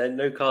ones then.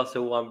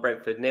 Newcastle 1,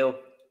 Brentford 0.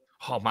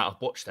 Oh, mate, I've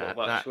watched that.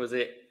 What much was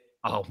it?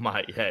 Oh,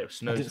 mate, yeah, it was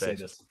snooze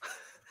fest.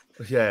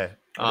 Yeah.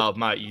 Oh,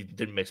 mate, you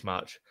didn't miss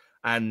much.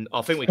 And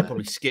I think we could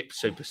probably skip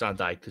Super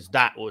Sunday because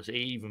that was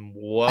even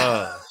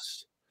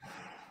worse.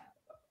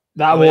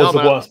 That was the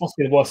worst. Must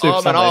be the worst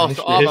Super Sunday.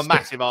 I'm a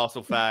massive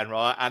Arsenal fan,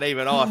 right? And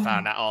even I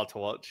found that hard to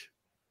watch.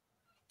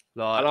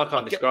 And I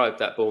can't describe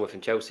that Bournemouth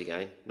and Chelsea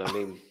game. I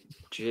mean,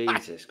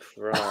 Jesus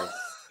Christ.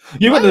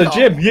 You went to the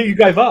gym. You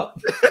gave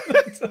up.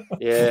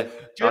 Yeah.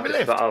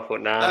 I thought,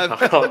 nah,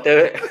 I can't do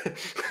it.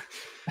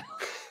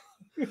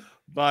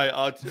 Mate,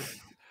 do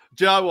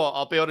you know what?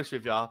 I'll be honest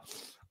with you.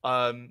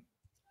 At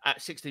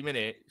 60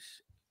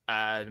 minutes,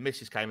 the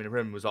missus came in the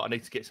room and was like, I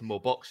need to get some more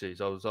boxes.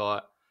 I was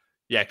like,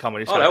 yeah, come on,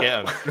 let's go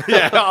get them.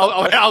 Yeah,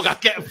 I'll go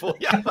get them for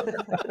you.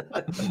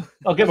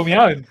 I'll give them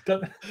my own.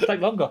 Don't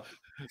take longer.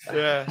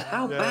 Yeah.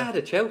 How bad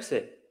are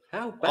Chelsea?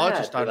 How bad? I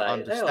just don't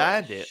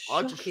understand it.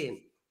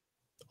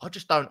 I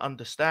just don't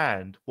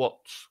understand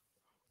what's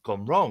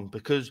gone wrong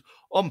because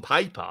on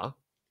paper,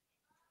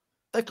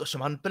 they've got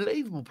some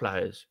unbelievable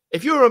players.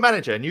 If you were a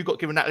manager and you got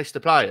given that list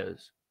of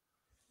players,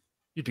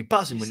 you'd be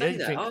buzzing, wouldn't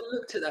you? I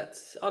looked at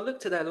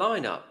their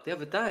lineup the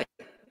other day.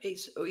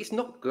 It's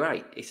not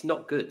great. It's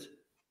not good.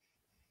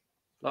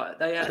 Like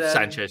they had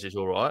Sanchez is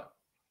all right.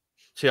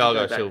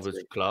 Thiago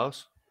Silva's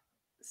class.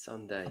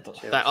 Sunday.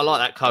 I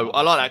like that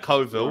I like that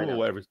Coville or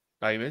whatever his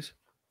name is.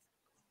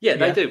 Yeah,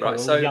 they do, right?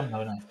 So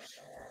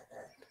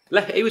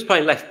he was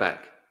playing left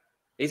back.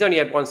 He's only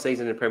had 1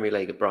 season in the Premier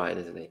League at Brighton,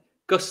 isn't he?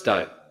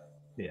 Gusto.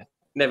 Yeah.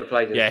 Never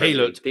played in the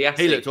Premier League.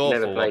 He looked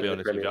awful, I'll be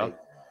honest with you.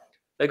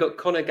 They got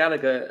Conor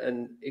Gallagher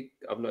and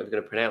I'm not even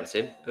going to pronounce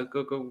him.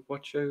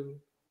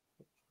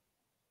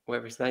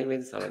 Whatever his name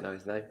is. I don't know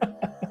his name.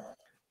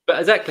 But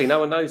exactly, no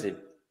one knows him.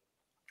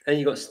 And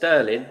you got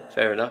Sterling,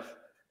 fair enough.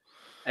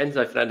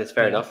 Enzo Fernandez,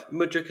 fair enough.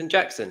 Mudryk and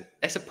Jackson.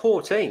 It's a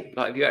poor team.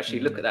 Like if you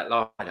actually look at that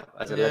lineup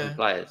as 11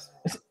 players.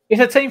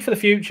 It's a team for the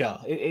future.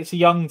 It's a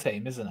young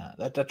team, isn't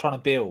it? They're trying to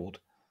build.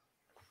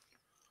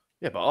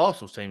 Yeah, but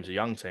Arsenal's team's a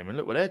young team, and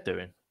look what they're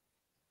doing.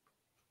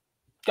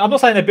 I'm not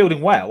saying they're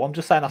building well. I'm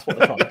just saying that's what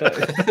they're trying to do.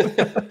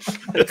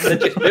 They're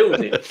just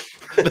building.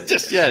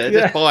 They're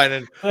just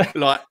buying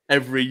like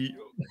every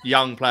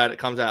young player that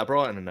comes out of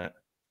Brighton and that.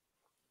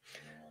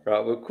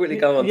 Right, we'll quickly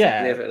go on to the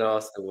Everton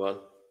Arsenal one.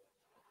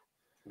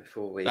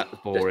 Before we That was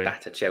just boring.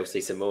 batter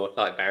Chelsea some more,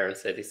 like Baron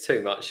said, it's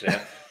too much now.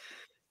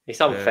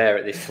 It's unfair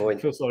at this I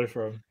point. feel sorry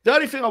for him. The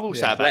only thing I will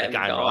say Yeah. about Let the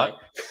him game, die. right?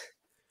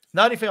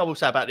 The only thing I will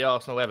say about the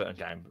Arsenal-Everton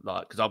game,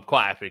 like, because I'm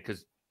quite happy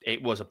because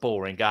it was a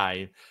boring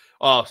game.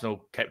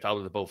 Arsenal kept hold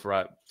of the ball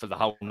for the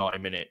whole 90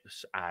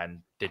 minutes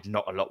and did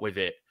not a lot with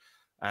it.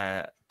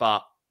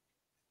 But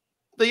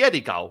the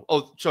Eddie goal,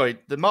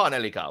 the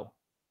Martinelli goal,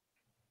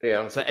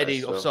 Yeah, for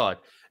Eddie offside.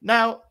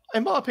 Now,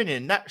 in my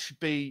opinion, that should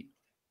be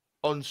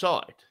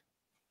onside.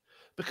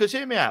 Because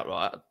hear me out,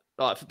 right?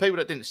 Like, for people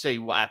that didn't see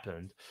what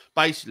happened,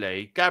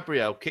 basically,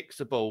 Gabriel kicks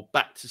the ball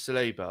back to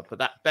Saliba, but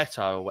that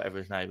Beto, or whatever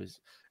his name is,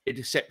 it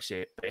intercepts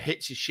it, but it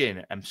hits his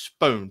shin and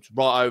spoons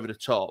right over the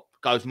top,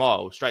 goes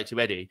miles straight to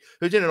Eddie,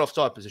 who's in an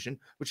offside position,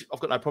 which I've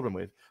got no problem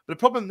with. But the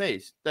problem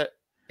is that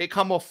it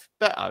come off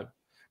Beto.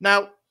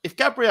 Now, if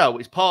Gabriel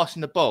is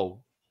passing the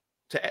ball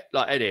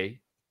to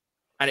Eddie,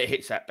 and it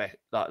hits that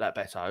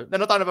Beto,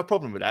 then I don't have a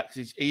problem with that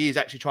because he is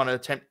actually trying to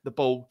attempt the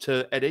ball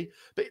to Eddie.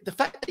 But the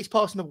fact that he's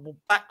passing the ball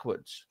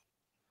backwards,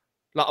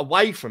 like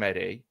away from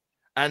Eddie,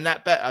 and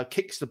that Beto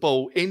kicks the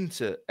ball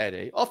into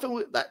Eddie, I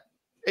feel that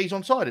he's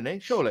onside, isn't he?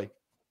 Surely.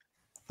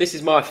 This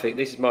is my thing.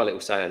 This is my little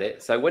say on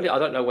it. So I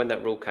don't know when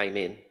that rule came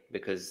in,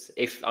 because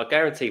I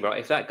guarantee, right,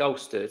 if that goal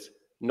stood,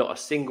 not a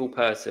single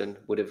person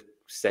would have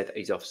said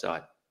he's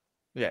offside.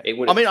 Yeah. It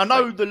would. I mean, I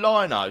know the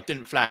lino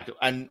didn't flag,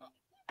 and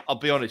I'll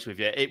be honest with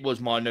you, it was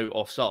my new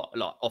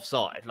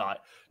offside. Like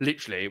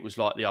literally, it was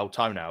like the old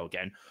toenail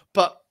again.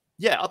 But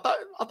yeah,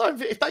 I don't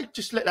think if they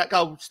just let that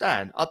goal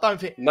stand, I don't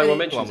think no one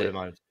mentions it.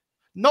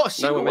 Not a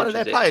single one of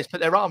their players put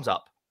their arms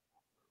up.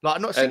 Like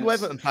not a single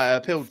Everton player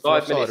appealed for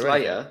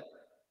offside.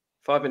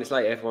 5 minutes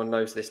later, everyone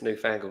knows this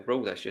newfangled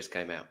rule that's just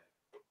came out.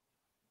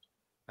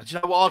 And do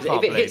you know what I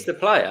can't believe? If it hits the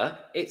player,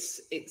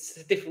 it's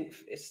a different.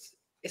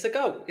 It's a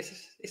goal.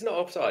 It's not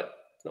offside.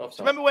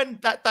 Remember when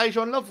that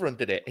Dejan Lovren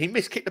did it? He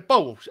miskicked the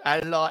ball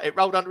and like it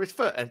rolled under his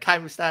foot and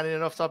came standing in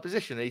an offside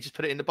position. And he just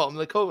put it in the bottom of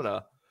the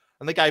corner,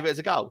 and they gave it as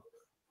a goal.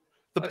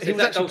 He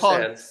was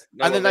actually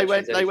and then they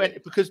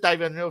went because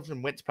Dejan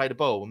Lovren went to play the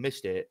ball and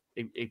missed it.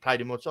 He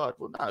played him offside.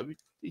 Well, no,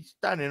 he's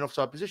standing in an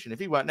offside position. If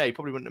he weren't there, he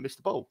probably wouldn't have missed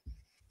the ball.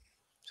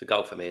 It's a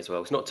goal for me as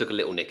well. It's not took a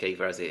little nick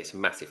either, as it's a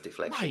massive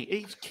deflection.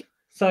 Mate,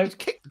 So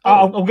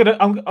I'm gonna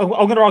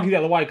argue the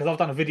other way because I've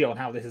done a video on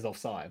how this is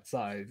offside.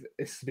 So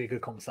this would be a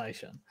good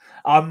conversation.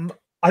 I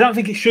don't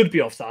think it should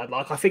be offside.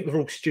 Like I think the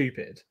rule's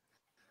stupid.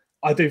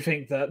 I do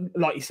think that,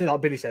 like you said,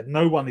 like Billy said,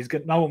 no one was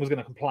going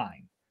to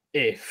complain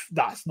if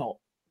that's not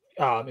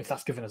if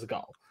that's given as a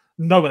goal.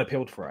 No one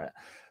appealed for it.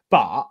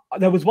 But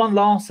there was one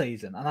last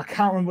season, and I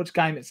can't remember which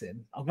game it's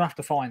in. I'm gonna have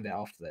to find it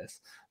after this.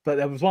 But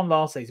there was one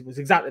last season. It was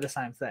exactly the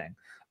same thing.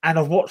 And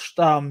I've watched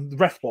the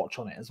Ref Watch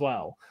on it as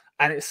well.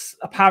 And it's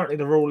apparently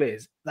the rule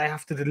is they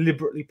have to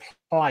deliberately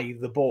play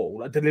the ball,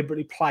 like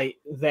deliberately play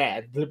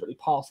there, deliberately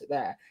pass it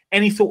there.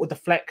 Any sort of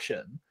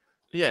deflection.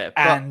 Yeah.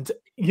 And,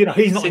 you know,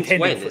 he's not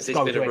intending for it to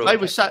go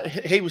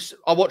to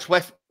I watched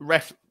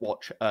Ref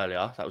Watch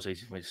earlier. That was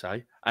easy for me to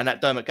say. And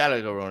that Dermot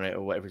Gallagher on it,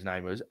 or whatever his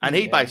name was. And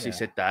he basically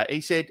said that.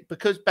 He said,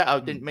 because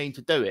Beto didn't mean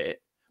to do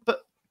it,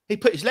 but he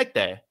put his leg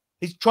there.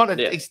 He's trying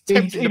to, he's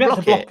tempting to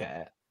block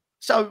it.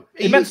 So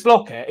he meant to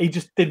block it. He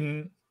just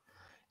didn't.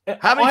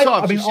 How many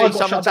times do you see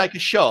someone take a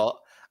shot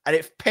and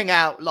it ping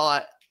out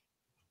like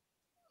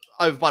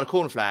over by the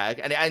corner flag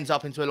and it ends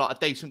up into a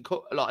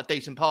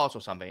decent pass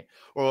or something,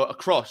 or a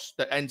cross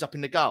that ends up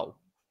in the goal?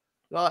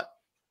 Like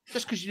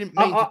just because you didn't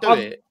mean to do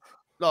it.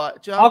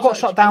 Like do you know I got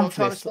shut down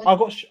for this. I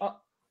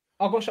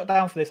got shut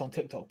down for this on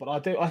TikTok, but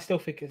I still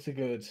think it's a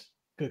good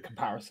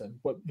comparison,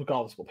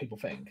 regardless of what people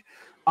think.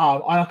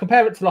 I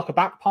compare it to like a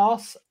back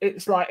pass.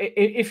 It's like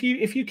if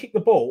you kick the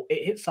ball,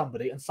 it hits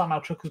somebody and somehow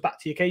trickles back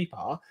to your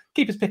keeper.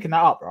 Keeper's picking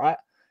that up, right?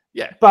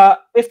 Yeah.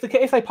 But if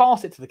they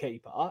pass it to the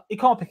keeper, he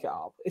can't pick it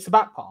up. It's a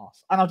back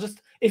pass, and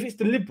if it's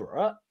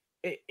deliberate,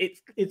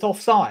 it's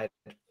offside.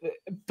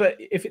 But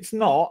if it's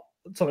not,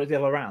 sorry, the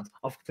other way around.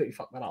 I've completely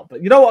fucked that up.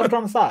 But you know what I'm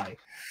trying to say?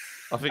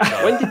 I think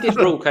so. When did this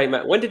rule came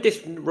out? When did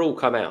this rule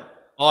come out?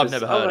 I've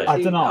never heard it.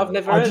 I don't know. I've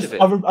never heard of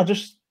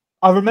it.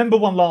 I remember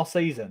one last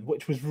season,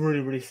 which was really,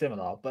 really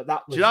similar, but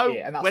that was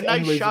it. And that's when the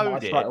only they reason why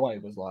showed straight it, away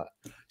was like,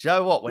 do you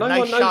know what? When no they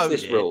one knows showed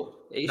this rule.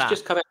 It's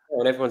just come out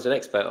and everyone's an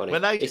expert on it.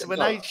 When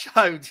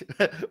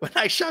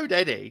they showed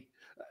Eddie,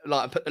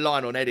 like put the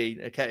line on Eddie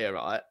Nketiah,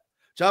 right?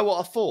 Do you know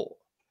what I thought?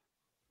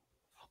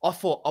 I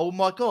thought, oh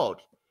my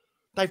God,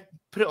 they've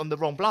put it on the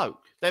wrong bloke.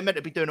 They're meant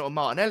to be doing it on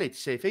Martinelli to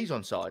see if he's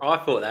onside. I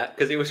thought that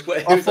because he was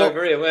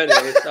over here, weren't he?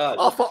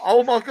 I thought,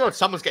 oh my God,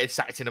 someone's getting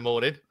sacked in the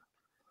morning.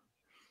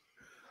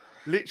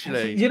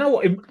 Literally. You know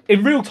what?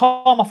 In real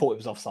time, I thought it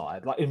was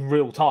offside, like in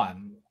real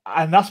time.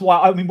 And that's why,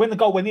 I mean, when the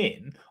goal went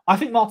in, I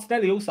think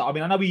Martinelli also, I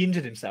mean, I know he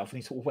injured himself and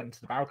he sort of went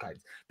into the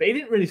barricades, but he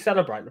didn't really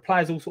celebrate. The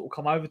players all sort of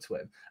come over to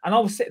him. And I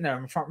was sitting there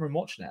in the front room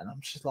watching it, and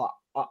I'm just like,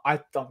 I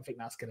don't think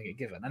that's going to get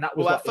given. And that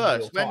was at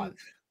first,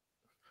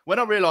 when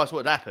I realised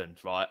what had happened,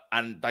 right,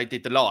 and they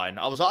did the line,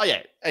 I was like, oh,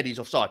 yeah, Eddie's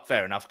offside,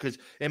 fair enough. Because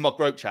in my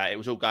group chat, it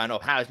was all going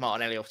off, how is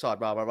Martinelli offside,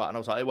 blah, blah, blah. And I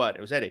was like, it weren't,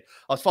 it was Eddie.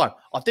 I was fine.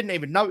 I didn't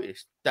even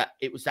notice that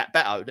it was that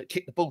Beto that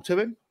kicked the ball to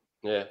him.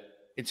 Yeah.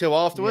 Until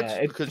afterwards,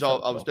 Yeah, because I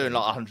was doing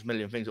like 100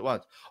 million things at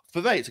once.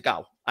 For me, it's a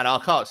goal. And I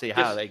can't see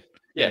how they...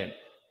 Yeah.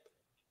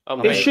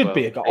 It should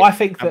be a goal. I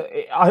think that...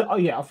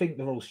 I think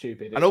the rule's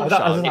stupid. And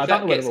also, if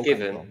that gets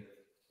given...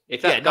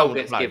 If that goal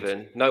gets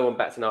given, no one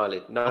bats an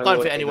eyelid. I don't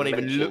think anyone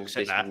even looks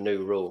at that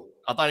new rule.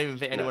 I don't even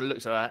think anyone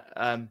looks at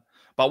that.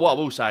 But what I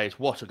will say is,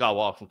 what a goal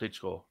Arsenal did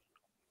score.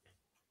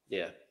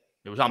 Yeah,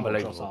 it was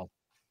unbelievable.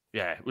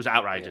 Yeah, it was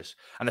outrageous.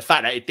 And the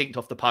fact that it dinked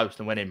off the post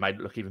and went in made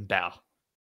it look even better.